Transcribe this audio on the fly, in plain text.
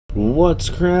What's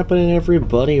crappin',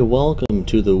 everybody? Welcome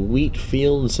to the wheat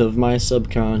fields of my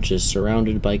subconscious,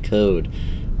 surrounded by code.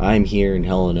 I'm here in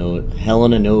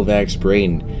Helena Novak's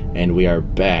brain, and we are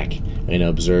back in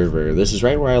Observer. This is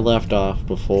right where I left off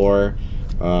before,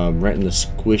 right in the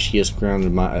squishiest ground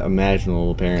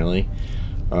imaginable, apparently.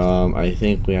 I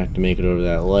think we have to make it over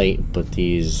that light, but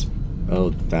these...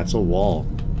 Oh, that's a wall.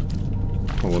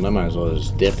 Oh, well, I might as well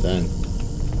just dip then.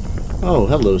 Oh,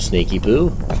 hello, Snaky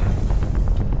Poo.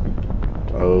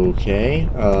 Okay,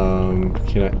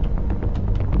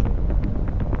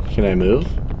 can I move?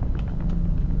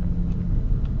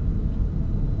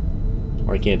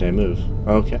 Why can't I move?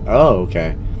 Okay, oh,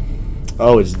 okay.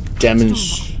 Oh, it's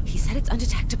He said it's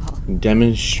undetectable.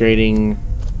 demonstrating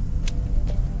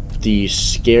the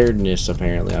scaredness,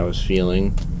 apparently, I was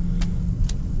feeling.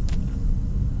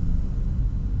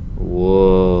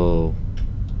 Whoa.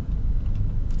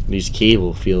 These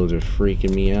cable fields are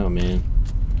freaking me out, man.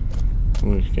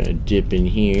 I'm just gonna dip in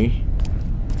here.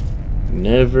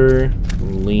 Never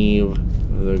leave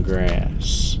the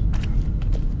grass.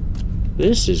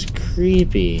 This is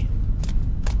creepy.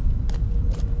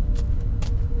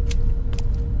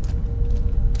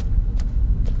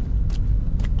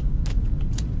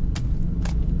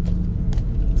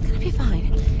 It's gonna be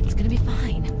fine. It's gonna be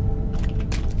fine.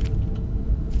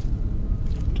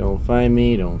 Don't find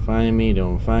me, don't find me,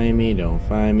 don't find me, don't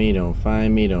find me, don't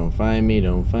find me, don't find me,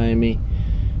 don't find me.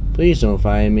 Please don't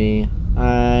find me.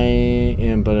 I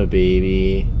am but a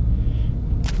baby.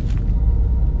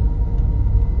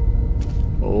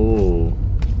 Oh.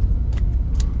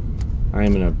 I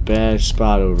am in a bad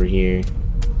spot over here.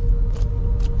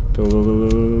 Go, go, go, go,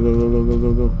 go, go, go, go,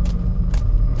 go, go.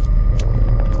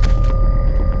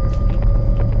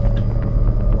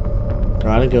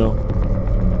 Gotta go.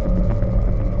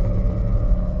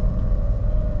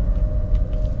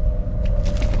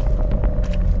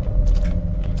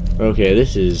 Okay,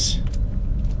 this is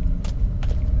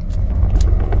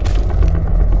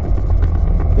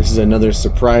another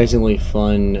surprisingly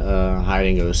fun hide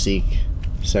and go seek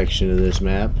section of this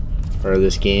map, or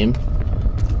this game.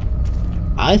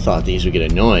 I thought these would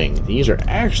get annoying. These are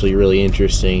actually really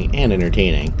interesting and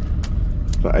entertaining.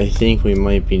 But I think we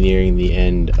might be nearing the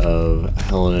end of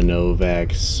Helena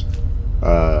Novak's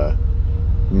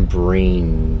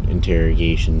brain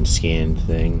interrogation scan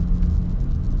thing.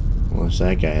 Unless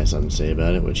that guy has something to say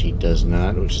about it, which he does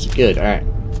not, which is good. Alright.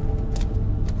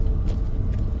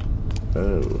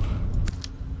 Oh.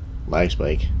 Lag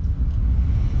spike.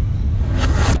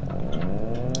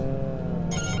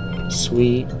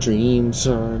 Sweet dreams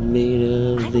are made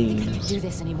of these. I don't think I can do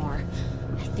this anymore.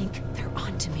 I think they're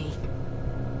onto me.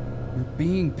 You're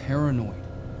being paranoid.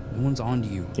 No one's onto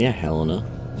you. Yeah, Helena.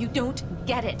 You don't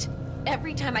get it.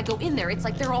 Every time I go in there, it's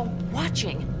like they're all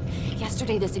watching.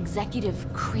 Yesterday, this executive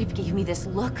creep gave me this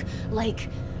look, like...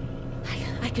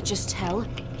 I could just tell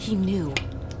he knew.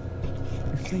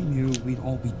 If they knew, we'd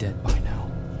all be dead by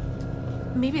now.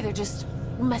 Maybe they're just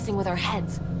messing with our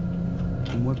heads.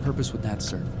 And what purpose would that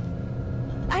serve?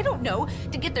 I don't know,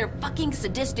 to get their fucking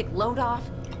sadistic load off.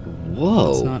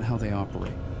 Whoa. That's not how they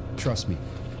operate. Trust me.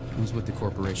 I was with the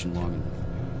corporation long enough.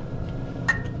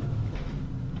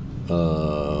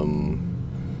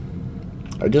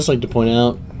 I'd just like to point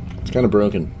out, it's kind of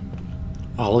broken.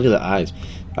 Oh, look at the eyes.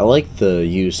 I like the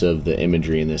use of the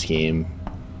imagery in this game.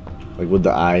 Like with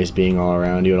the eyes being all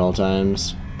around you at all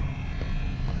times.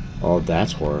 Oh,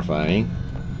 that's horrifying.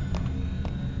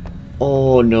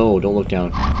 Oh no, don't look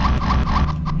down.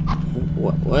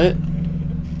 What? What?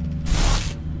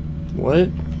 What?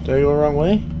 Did I go the wrong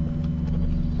way?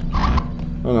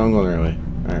 Oh no, I'm going the right way.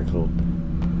 Alright, cool.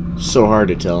 So hard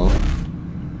to tell.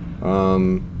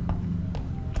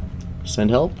 Send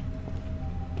help?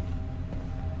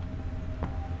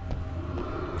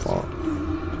 Oh.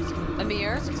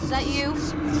 Amir, is that you?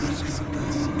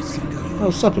 Oh,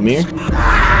 what's up, Amir?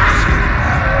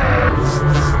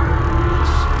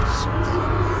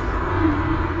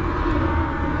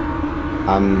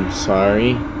 I'm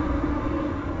sorry.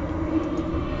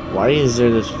 Why is there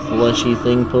this fleshy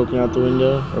thing poking out the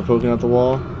window? Or poking out the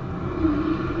wall?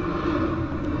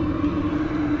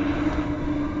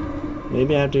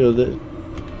 Maybe I have to go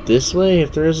this way,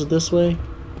 if there is a this way?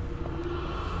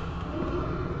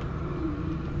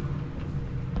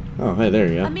 Oh, hey, there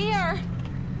you go. Amir!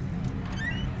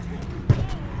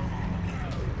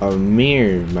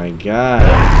 Amir, my god.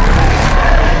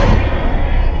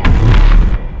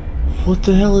 What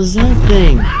the hell is that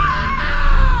thing?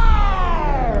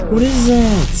 What is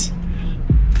that?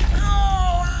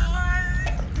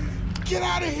 Get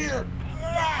out of here!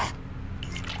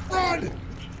 Run!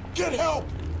 Get help!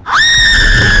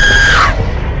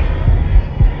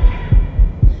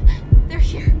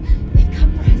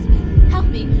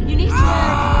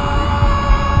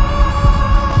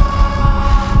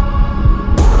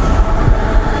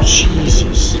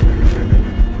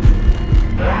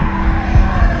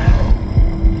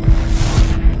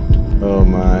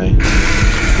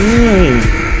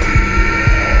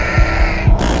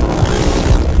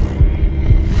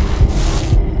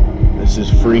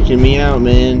 freaking me out,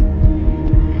 man.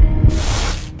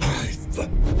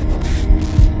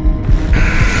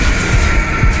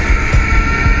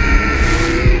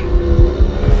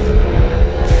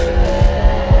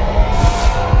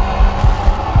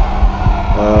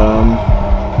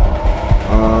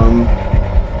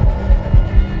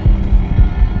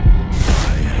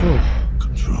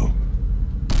 Control.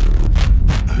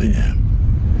 I am.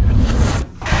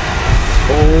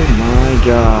 Oh my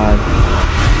god.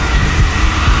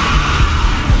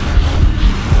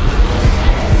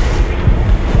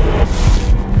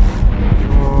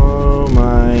 Oh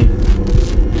my.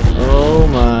 Oh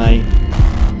my.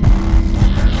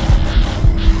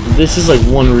 This is like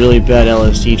one really bad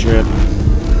LSD trip.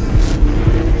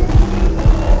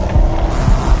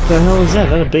 What the hell is that?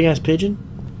 Is that a big ass pigeon?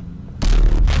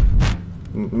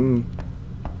 Mm-mm.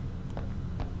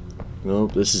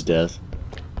 Nope, this is death.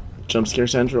 Jump scare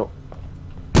central.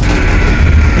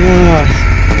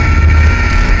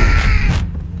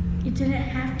 It didn't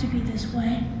have to be this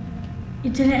way.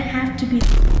 It didn't have to be.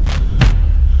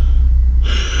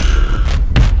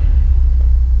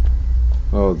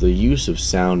 Oh, the use of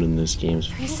sound in this game is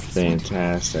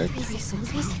fantastic.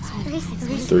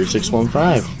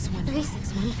 3615.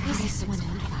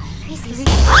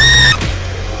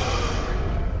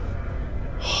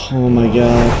 Oh my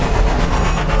god.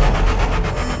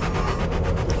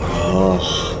 Oh.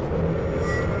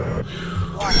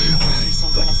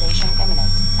 Synchronization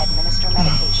imminent. Administer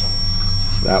medication.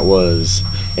 That was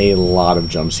a lot of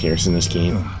jump scares in this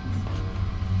game.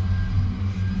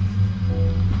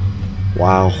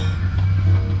 Wow.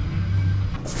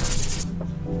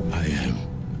 I am.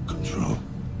 Control.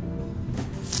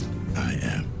 I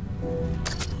am.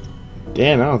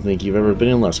 Dan, I don't think you've ever been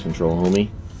in less control, homie.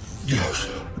 Yes.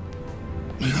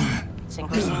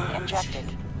 Synchrosine injected.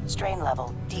 Strain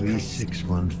level decreased.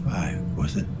 3615,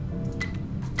 was it?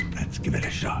 Let's give it a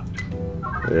shot.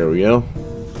 There we go.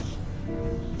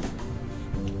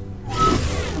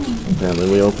 Apparently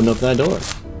we opened up that door.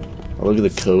 Oh, look at the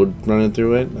code running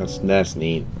through it. That's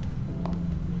neat.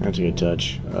 That's a good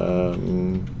touch.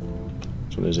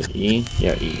 Which one is it? E?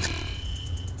 Yeah, E.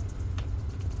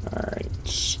 Alright.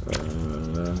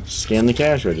 Scan the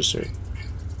cash register.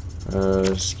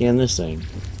 Scan this thing.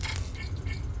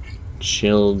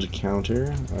 Chilled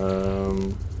counter.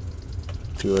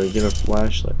 Do I get a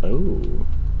flashlight? Oh.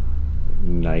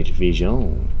 Night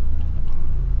vision.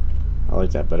 I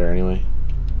like that better anyway.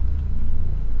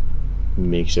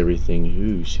 Makes everything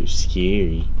ooh so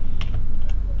scary.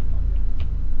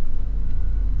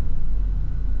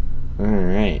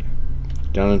 Alright.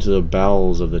 Down into the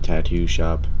bowels of the tattoo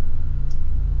shop.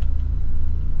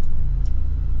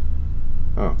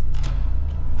 Oh.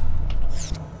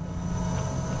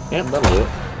 Yep, that'll do it.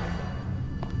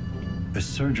 A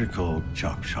surgical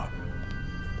chop shop.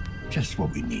 Just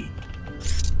what we need.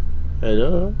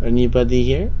 Hello? Anybody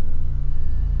here?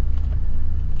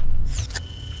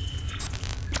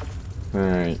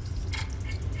 Alright.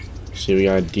 See, we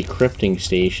got a decrypting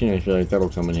station. I feel like that'll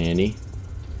come in handy.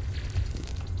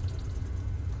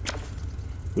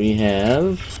 We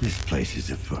have This place is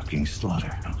a fucking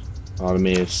slaughterhouse.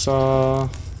 automated saw,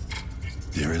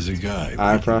 There is a guy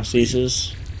eye waiting for you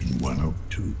prosthesis. in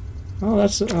 102. Oh,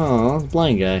 that's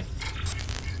blind guy.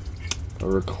 A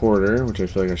recorder, which I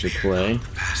feel like I should play.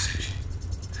 Passage.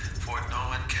 For no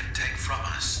one can take from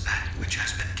us that which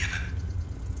has been given.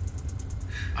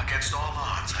 Against all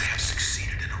odds, I have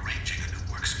succeeded in arranging a new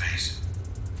workspace.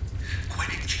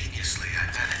 Quite ingeniously, I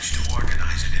managed to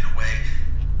organize it in a way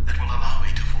that will allow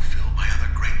me to fulfill my other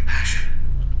great passion.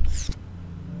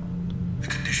 The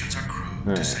conditions are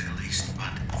crude, to say the least,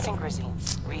 but Synchrosine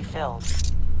refilled.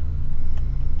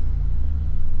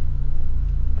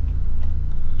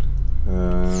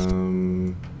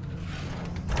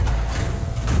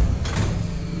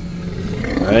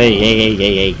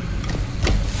 Hey.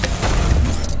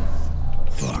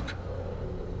 Fuck.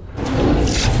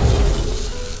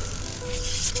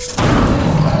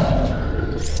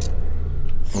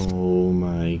 Oh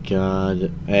my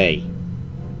god. Hey.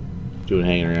 Doing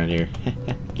hanging around here.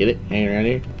 Get it? Hanging around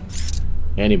here?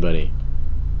 Anybody?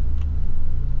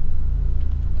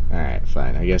 Alright,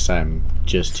 fine. I guess I'm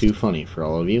just too funny for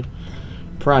all of you.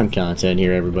 Prime content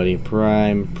here, everybody.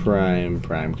 Prime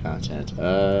content.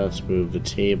 Let's move the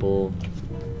table.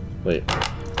 Wait.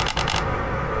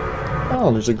 Oh,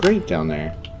 there's a grate down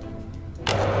there.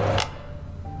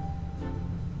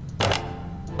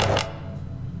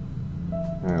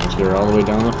 Alright, let's get her all the way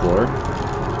down the floor.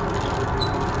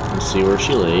 And see where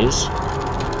she lays.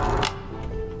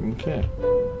 Okay.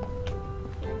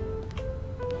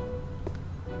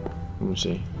 Let me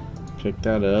see. Pick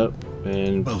that up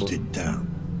and Bolt it down.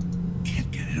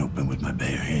 can open with my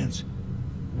bare hands.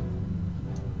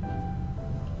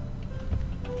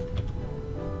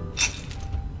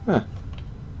 Huh.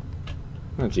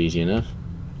 That's easy enough.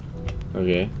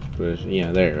 Okay, but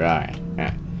yeah, there. Alright.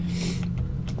 Alright.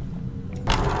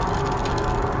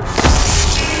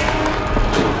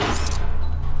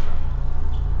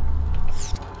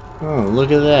 Oh,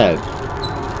 look at that.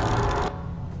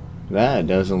 That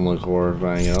doesn't look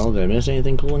horrifying at all. Did I miss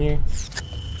anything cool in here?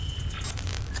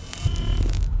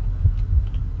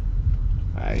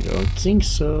 I don't think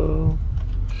so.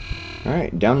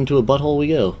 Alright, down into a butthole we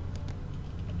go.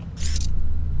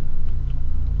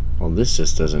 Well, this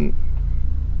just doesn't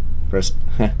press.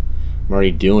 I'm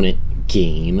already doing it.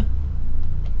 Game.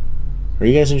 Are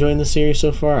you guys enjoying this series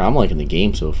so far? I'm liking the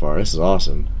game so far. This is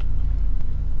awesome.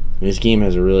 This game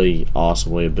has a really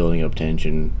awesome way of building up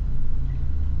tension,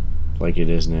 like it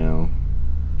is now.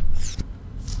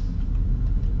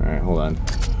 Alright, hold on.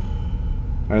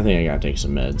 I think I gotta take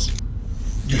some meds.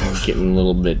 I'm getting a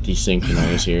little bit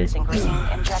desynchronized here.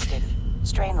 Synchrosine injected.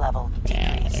 Strain level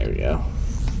Yeah, decreased. there we go.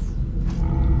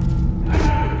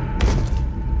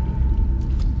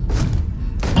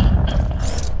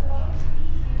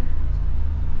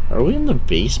 Are we in the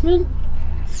basement?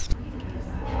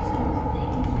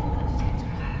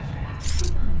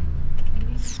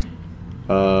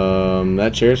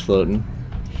 That chair's floating.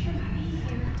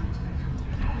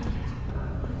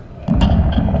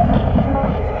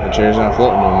 That chair's not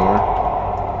floating no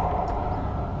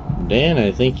more. Dan,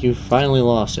 I think you finally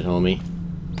lost it, homie.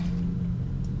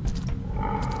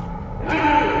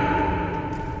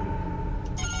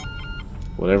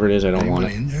 Whatever it is, I don't want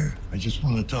Anyone it. in there? I just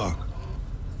want to talk.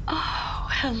 Oh,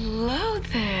 hello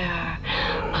there.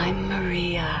 I'm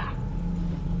Maria.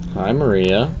 Hi,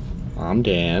 Maria. I'm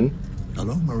Dan.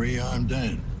 Hello, Maria. I'm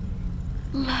Dan.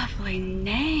 Lovely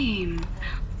name.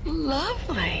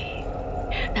 Lovely.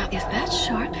 Now, is that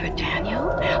short for Daniel?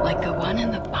 Like the one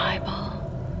in the Bible?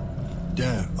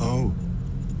 Dan. Oh.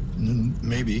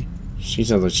 Maybe. She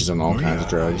sounds like she's on all Maria, kinds of I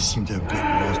drugs. seem to have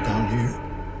gotten lost down here.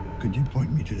 Could you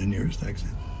point me to the nearest exit?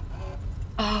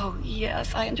 Oh,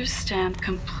 yes, I understand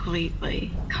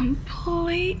completely.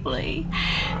 Completely.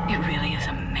 It really is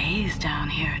a maze down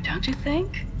here, don't you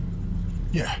think?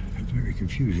 Yeah, very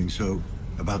confusing. So,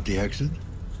 about the exit?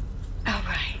 All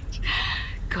right.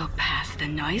 Go past the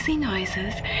noisy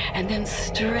noises, and then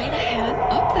straight ahead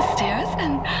up the stairs,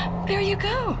 and there you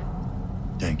go.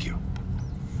 Thank you.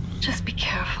 Just be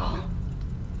careful.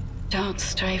 Don't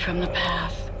stray from the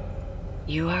path.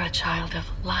 You are a child of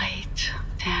light,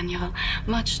 Daniel.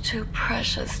 Much too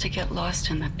precious to get lost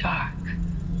in the dark.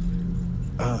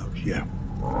 Yeah.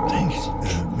 Thanks,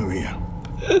 Maria.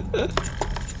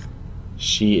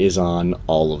 She is on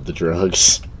all of the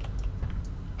drugs.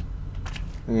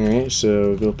 Alright,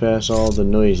 so go past all the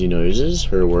noisy noises.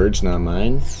 Her words, not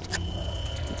mine.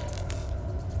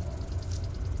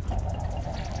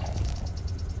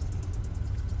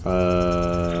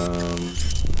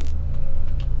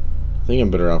 I think I'm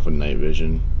better off with night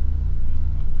vision.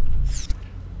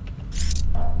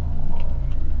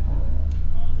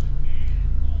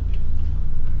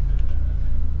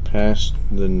 Past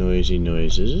the noisy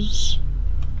noises.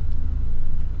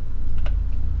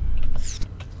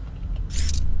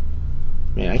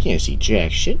 Man, I can't see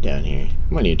jack shit down here.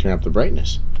 I might need to turn up the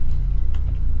brightness.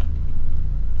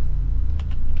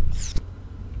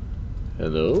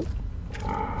 Hello?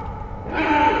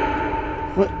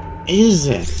 What is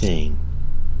that thing?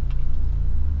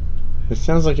 It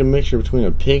sounds like a mixture between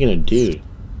a pig and a dude.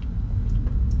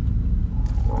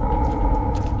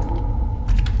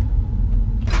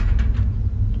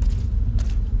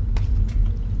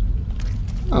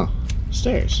 Oh,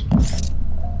 stairs.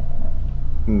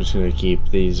 I'm just gonna keep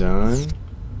these on.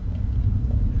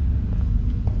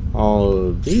 All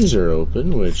of these are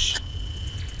open, which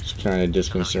is kind of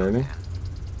disconcerting.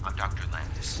 I'm Dr.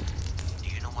 Landis. Do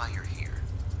you know why you're here?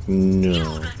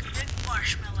 No.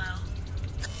 Marshmallow.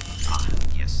 Ah,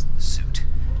 yes, the suit.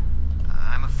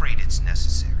 I'm afraid it's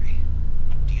necessary.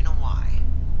 Do you know why?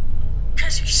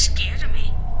 'Cause you're scared of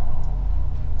me.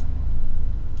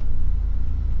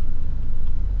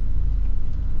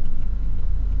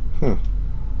 Huh.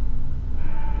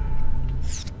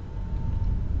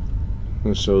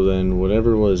 So then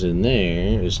whatever was in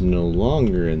there is no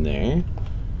longer in there,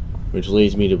 which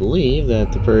leads me to believe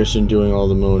that the person doing all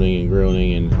the moaning and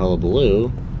groaning and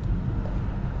hullabaloo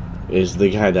is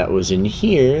the guy that was in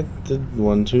here, the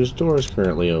one whose door is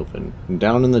currently open,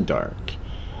 down in the dark.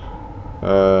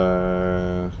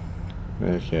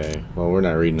 Okay, well, we're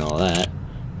not reading all that.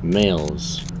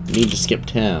 Mails. Need to skip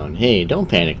town. Hey, don't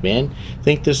panic, man.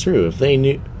 Think this through. If they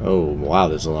knew... Oh, wow,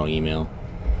 this is a long email.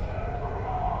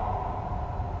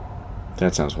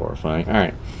 That sounds horrifying.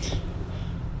 Alright.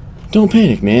 Don't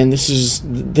panic, man.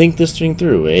 Think this thing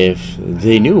through. If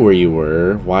they knew where you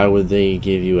were, why would they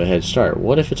give you a head start?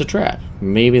 What if it's a trap?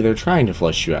 Maybe they're trying to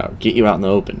flush you out, get you out in the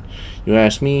open. You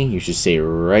ask me, you should stay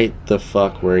right the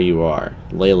fuck where you are.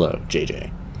 Lay low,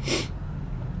 JJ.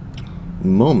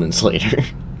 Moments later.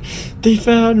 They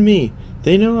found me.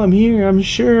 They know I'm here. I'm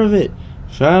sure of it.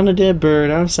 Found a dead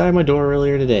bird outside my door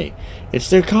earlier today.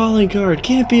 It's their calling card.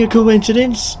 Can't be a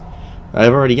coincidence.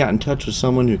 I've already got in touch with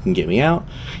someone who can get me out.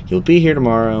 He'll be here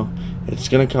tomorrow. It's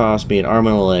gonna cost me an arm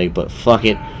and a leg, but fuck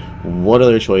it. What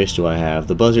other choice do I have?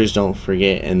 The buzzers don't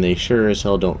forget, and they sure as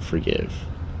hell don't forgive.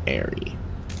 Airy.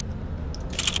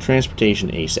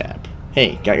 Transportation ASAP.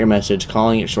 Hey, got your message.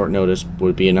 Calling it short notice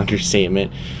would be an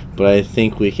understatement, but I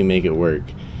think we can make it work.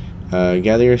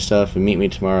 Gather your stuff and meet me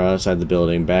tomorrow outside the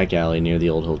building, back alley near the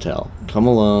old hotel. Come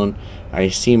alone. I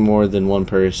see more than one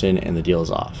person, and the deal's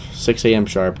off. 6 a.m.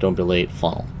 sharp. Don't be late.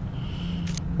 Funnel.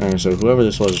 Alright, so whoever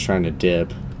this was trying to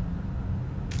dip.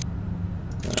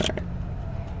 Alright.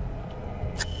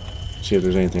 See if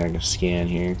there's anything I can scan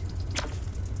here.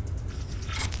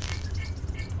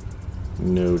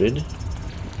 Noted.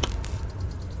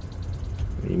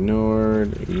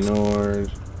 Ignored. Ignored.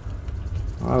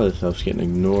 A lot of this stuff's getting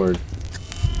ignored.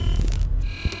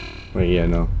 Wait, yeah,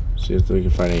 no. See if we can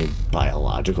find any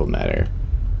biological matter.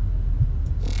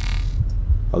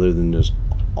 Other than just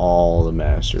all the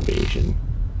masturbation.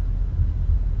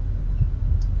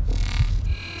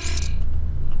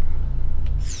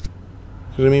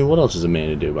 Because, I mean, what else is a man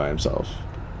to do by himself?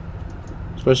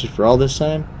 Especially for all this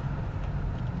time?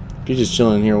 If he's just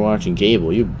chilling here watching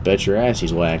Gable, you bet your ass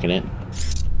he's whacking it.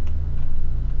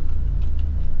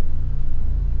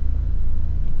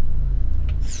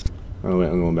 Oh wait,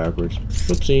 I'm going backwards.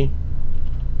 Whoopsie.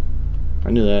 I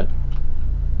knew that.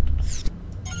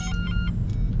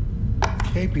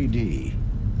 KPD,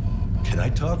 can I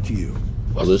talk to you?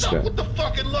 Oh, this What's guy. up with the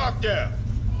fucking lockdown?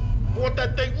 I want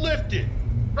that thing lifted.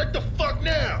 Right the fuck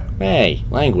now. Hey,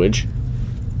 language.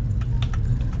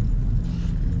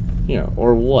 You know,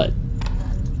 or what?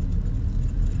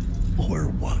 Or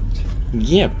what?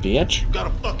 Yeah, bitch. You got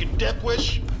a fucking death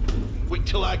wish? Wait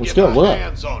till I Let's get go, my what up?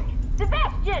 hands on you.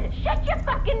 Sebastian, shut your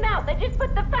fucking mouth. I just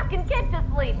put the fucking kid to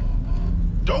sleep.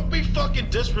 Don't be fucking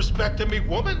disrespecting me,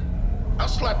 woman. I'll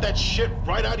slap that shit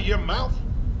right out of your mouth.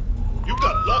 You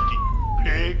got lucky,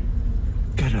 pig.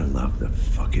 Gotta love the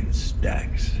fucking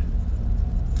stacks.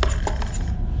 I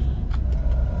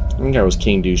think I was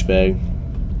King Douchebag.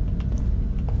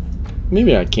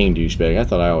 Maybe not King Douchebag. I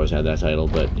thought I always had that title,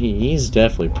 but he's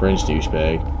definitely Prince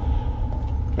Douchebag.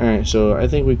 Alright, so I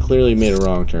think we clearly made a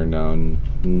wrong turn down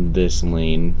this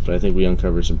lane, but I think we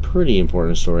uncovered some pretty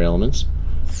important story elements.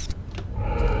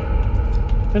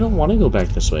 I don't want to go back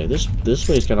this way. This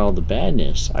way's got all the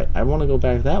badness. I want to go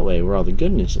back that way where all the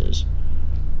goodness is.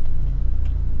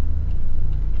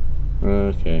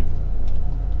 Okay.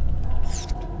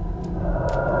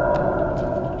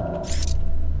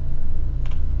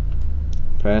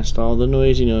 Past all the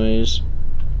noisy noise.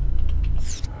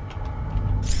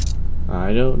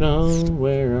 I don't know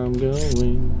where I'm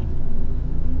going.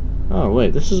 Oh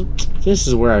wait, this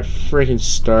is where I freaking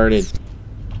started.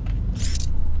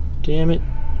 Damn it.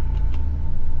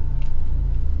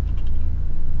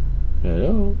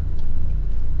 Hello.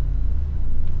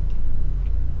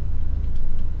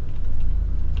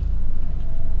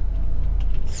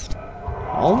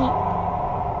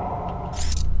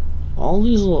 All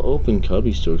these little open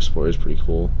cubbies to explore is pretty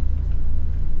cool.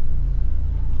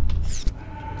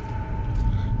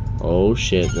 Oh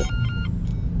shit.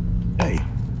 Hey,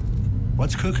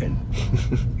 what's cooking?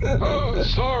 Oh,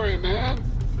 sorry, man.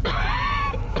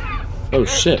 Oh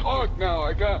shit. Talk now.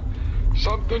 I got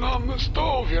something on the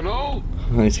stove, you know?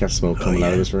 He's got smoke coming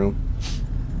out of this room.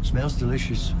 Smells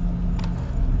delicious.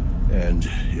 And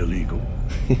illegal.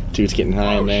 Dude's getting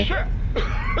high in there. Shit.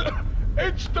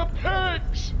 It's the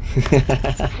pigs!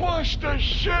 Flush the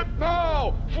shit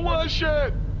now! Flush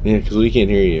it! Yeah, because we can't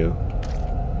hear you.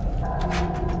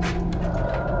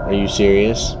 Are you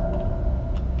serious?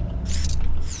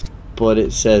 But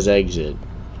it says exit.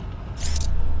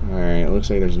 Alright, looks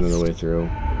like there's another way through.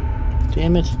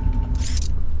 Damn it.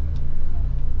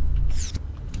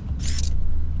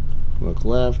 Look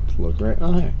left, look right.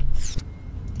 Oh, hey.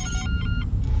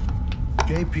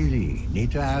 JPD, need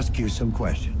to ask you some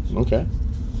questions. Okay.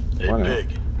 Hey, Why not?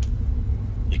 Pig.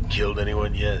 You killed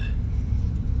anyone yet?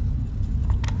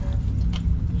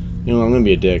 You know, I'm gonna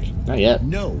be a dick. Not yet.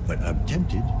 No, but I'm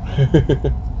tempted.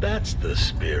 That's the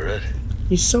spirit.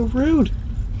 He's so rude.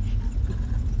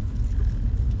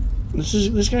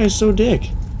 This guy is so dick.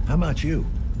 How about you?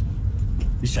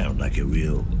 You sound like a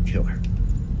real killer.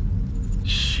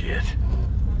 Shit.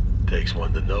 Takes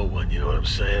one to know one, you know what I'm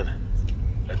saying?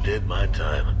 I did my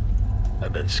time.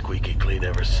 I've been squeaky clean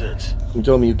ever since. You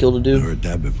told me you killed a dude? I heard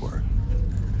that before.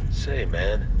 Say,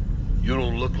 man, you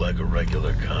don't look like a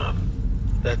regular cop.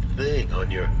 That thing on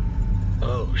your...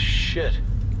 Oh, shit.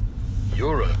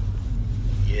 You're a...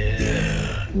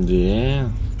 Yeah. Yeah.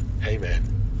 Hey, man.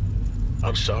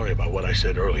 I'm sorry about what I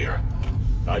said earlier.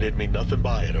 I didn't mean nothing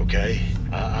by it, okay?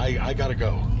 I gotta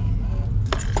go.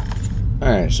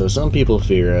 Alright, so some people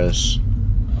fear us.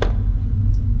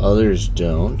 Others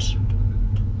don't.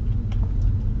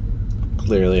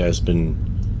 Clearly has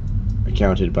been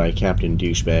accounted by Captain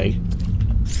Douchebag.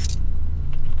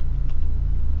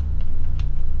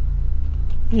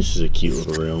 This is a cute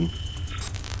little room.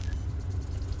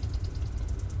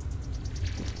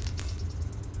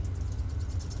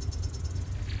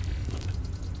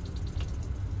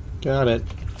 Got it.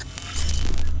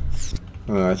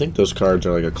 I think those cards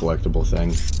are like a collectible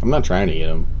thing. I'm not trying to get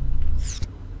them.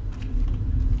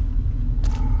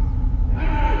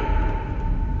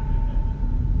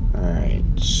 Alright.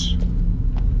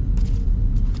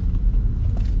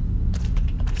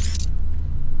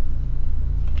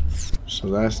 So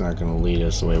that's not going to lead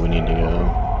us the way we need to go.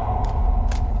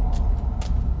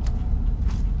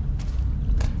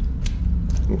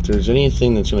 If there's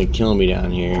anything that's going to kill me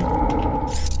down here,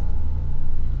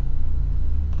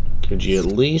 could you at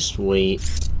least wait?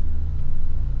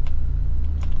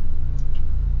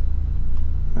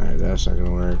 Alright, that's not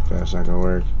gonna work. That's not gonna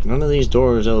work. None of these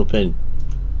doors open.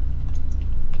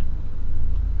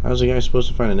 How's the guy supposed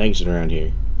to find an exit around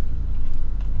here?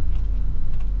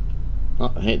 Oh,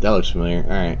 hey, that looks familiar.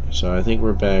 Alright, so I think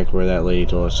we're back where that lady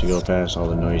told us to go past all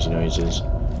the noisy noises.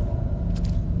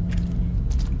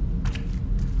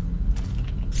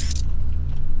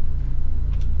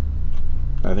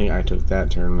 I think I took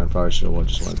that turn and I probably should have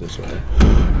just went this way.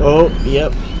 Oh,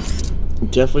 yep.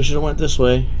 Definitely should have went this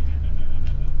way.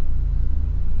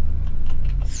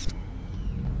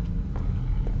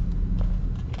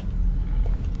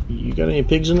 You got any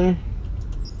pigs in there?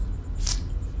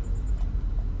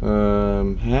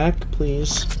 Hack,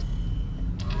 please.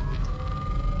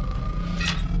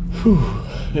 Whew.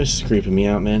 This is creeping me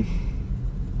out, man.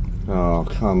 Oh,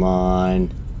 come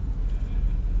on.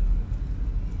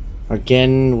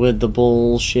 Again with the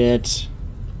bullshit.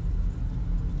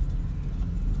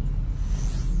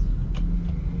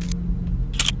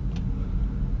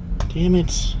 Damn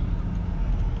it.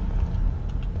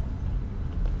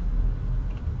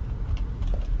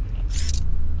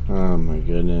 Oh my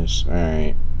goodness.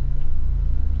 Alright.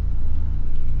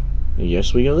 I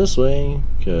guess we go this way,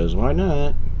 because why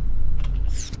not?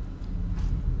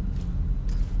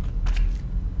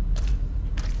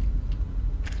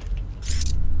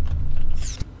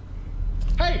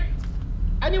 Hey!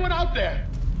 Anyone out there?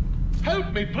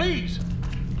 Help me, please!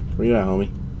 Where you at,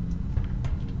 homie?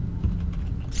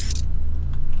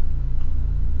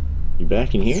 You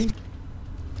back in here?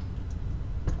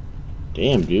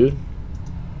 Damn, dude.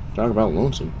 Talk about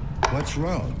lonesome. What's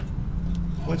wrong?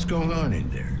 What's going on in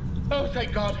there? Oh,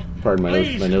 thank God. Pardon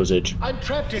my nose itch. I'm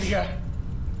trapped in here.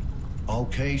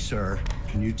 Okay, sir.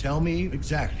 Can you tell me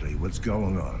exactly what's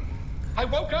going on? I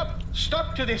woke up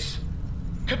stuck to this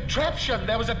contraption.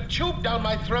 There was a tube down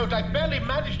my throat. I barely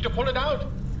managed to pull it out.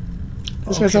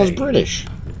 This guy sounds British.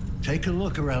 Take a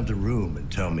look around the room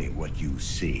and tell me what you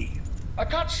see. I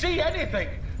can't see anything.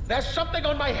 There's something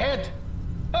on my head.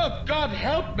 Oh, God,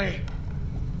 help me.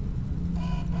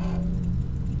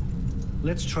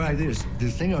 Let's try this.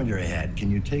 The thing on your head, can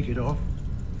you take it off?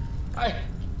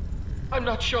 I'm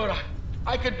not sure.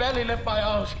 I could barely lift my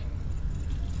arms.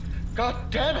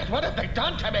 God damn it, what have they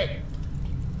done to me?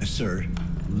 Sir,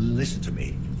 listen to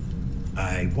me.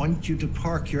 I want you to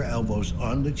park your elbows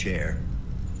on the chair,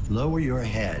 lower your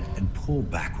head, and pull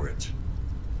backwards.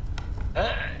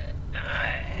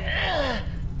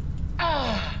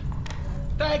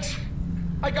 Thanks.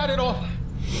 I got it off.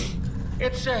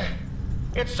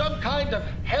 It's some kind of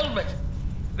helmet.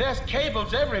 There's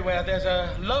cables everywhere. There's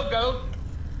a logo.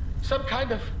 Some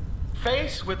kind of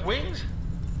face with wings.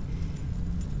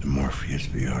 The Morpheus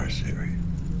VR series.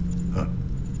 Huh?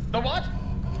 The what?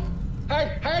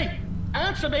 Hey!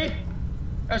 Answer me!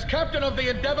 As captain of the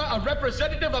Endeavor, a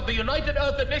representative of the United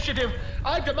Earth Initiative,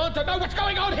 I demand to know what's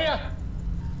going on here!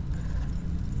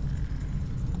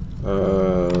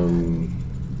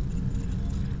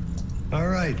 All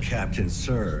right, Captain,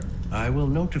 sir. I will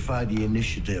notify the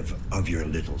initiative of your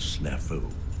little snafu.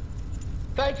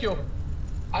 Thank you.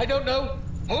 I don't know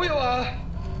who you are,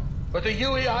 but the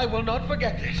UEI will not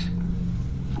forget this.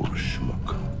 Poor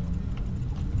schmuck.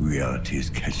 Reality is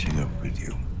catching up with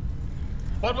you.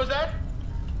 What was that?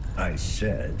 I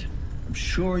said, I'm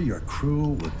sure your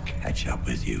crew will catch up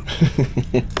with you.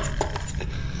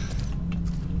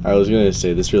 I was gonna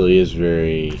say, this really is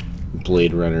very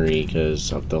Blade Runner-y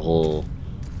because of the whole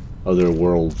other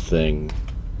world thing.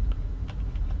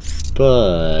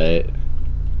 But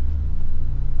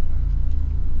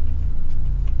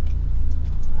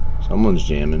someone's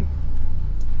jamming.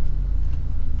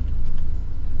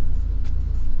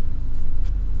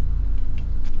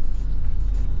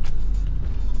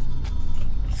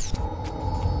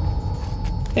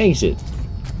 Exit.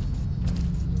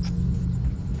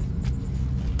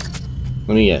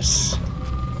 Let me guess.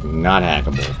 Not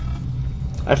hackable.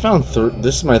 I found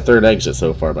this is my third exit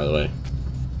so far, by the way.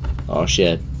 Oh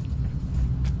shit.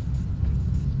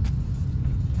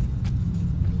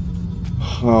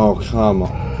 Oh, come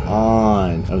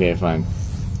on. Okay, fine.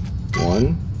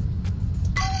 1.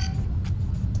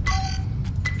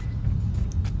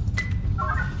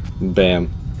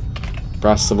 Bam.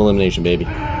 Process of elimination, baby.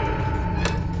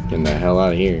 Getting the hell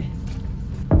out of here.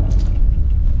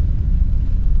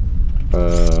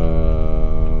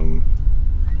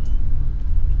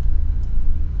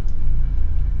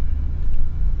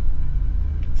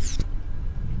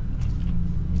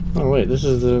 Oh wait, this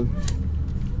is the...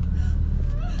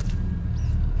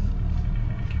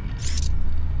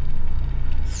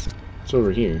 It's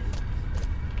over here.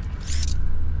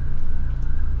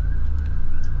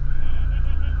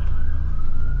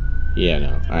 Yeah,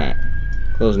 no. Alright.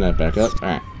 Closing that back up.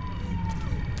 Alright.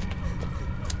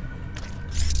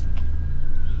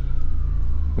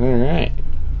 Alright.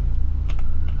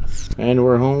 And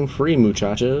we're home free,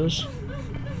 muchachos.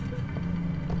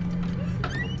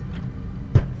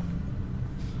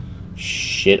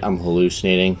 Shit, I'm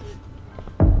hallucinating.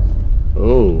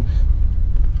 Oh.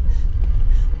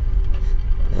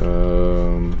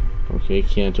 Okay,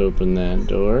 can't open that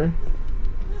door.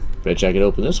 Bet you I could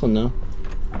open this one though.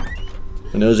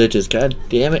 My nose itches, god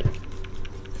damn it.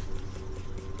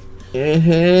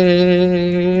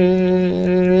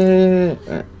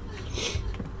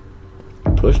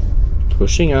 Right.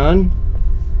 Pushing on.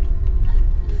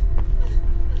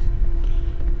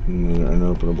 Another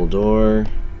unopenable door.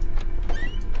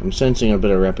 I'm sensing a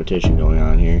bit of repetition going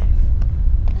on here.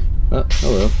 Oh,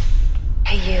 hello.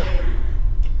 Hey you.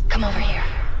 Come over here.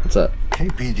 What's up?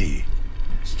 KPD,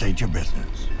 state your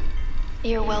business.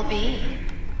 Your well-being.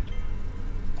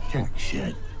 Jack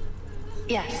shit.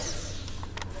 Yes.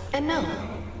 And no.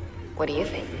 What do you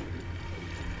think?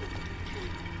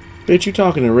 Bitch, you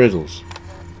talking to riddles.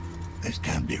 This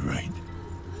can't be right.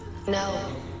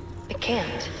 No, it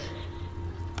can't.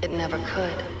 It never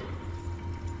could.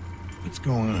 What's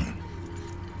going on?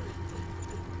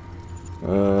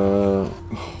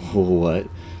 What?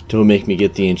 Don't make me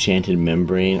get the enchanted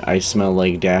membrane. I smell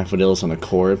like daffodils on a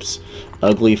corpse.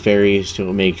 Ugly fairies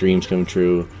don't make dreams come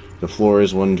true. The floor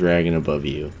is one dragon above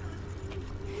you.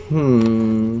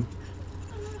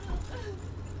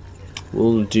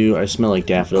 We'll do. I smell like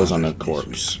daffodils on a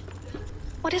corpse.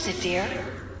 What is it, dear?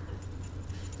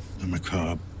 The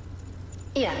macabre.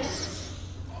 Yes.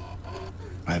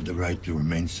 I have the right to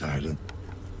remain silent.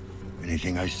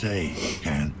 Anything I say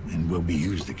can and will be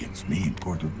used against me in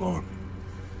court of law.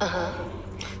 Uh-huh.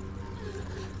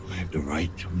 I have the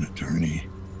right to an attorney.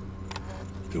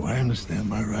 Do I understand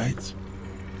my rights?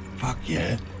 Fuck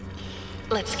yeah.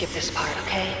 Let's skip this part,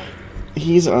 okay?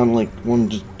 He's on like one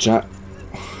job.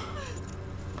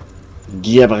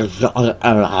 Yeah, but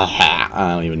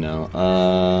I don't even know.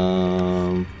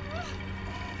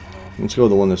 Let's go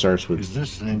with the one that starts with. Is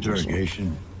this an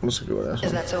interrogation? Let's go with that one.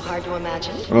 Is that so hard to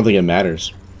imagine? I don't think it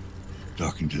matters.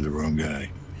 Talking to the wrong guy.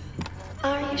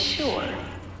 Are you sure?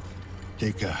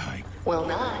 Take a hike. Will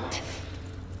not.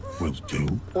 Will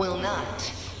do. Will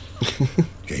not.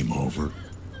 Game over.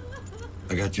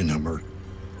 I got your number.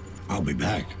 I'll be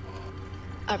back.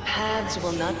 Our paths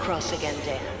will not cross again,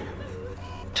 Dan.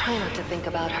 Try not to think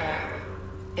about her.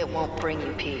 It won't bring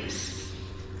you peace.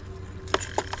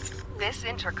 This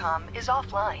intercom is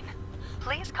offline.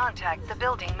 Please contact the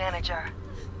building manager.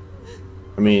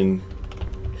 I mean,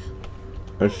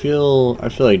 I feel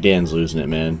like Dan's losing it,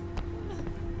 man.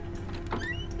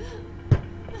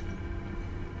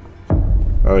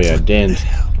 Oh yeah, Dan's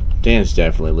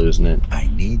definitely losing it. I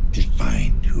need to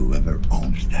find whoever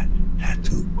owns that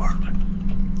tattoo parlor.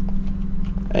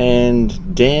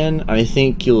 And Dan, I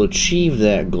think you'll achieve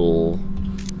that goal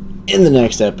in the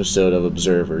next episode of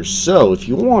Observer. So if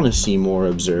you want to see more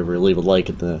Observer, leave a like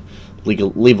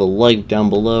down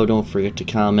below. Don't forget to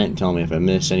comment and tell me if I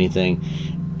missed anything.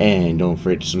 And don't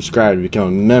forget to subscribe to become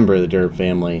a member of the Derp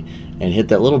family. and hit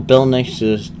that little bell next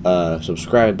to the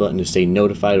subscribe button to stay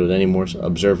notified with any more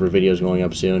Observer videos going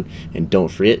up soon. And don't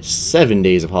forget, 7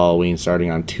 days of Halloween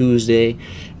starting on Tuesday,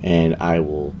 and I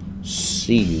will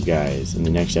see you guys in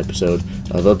the next episode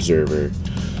of Observer.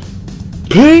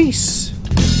 Peace!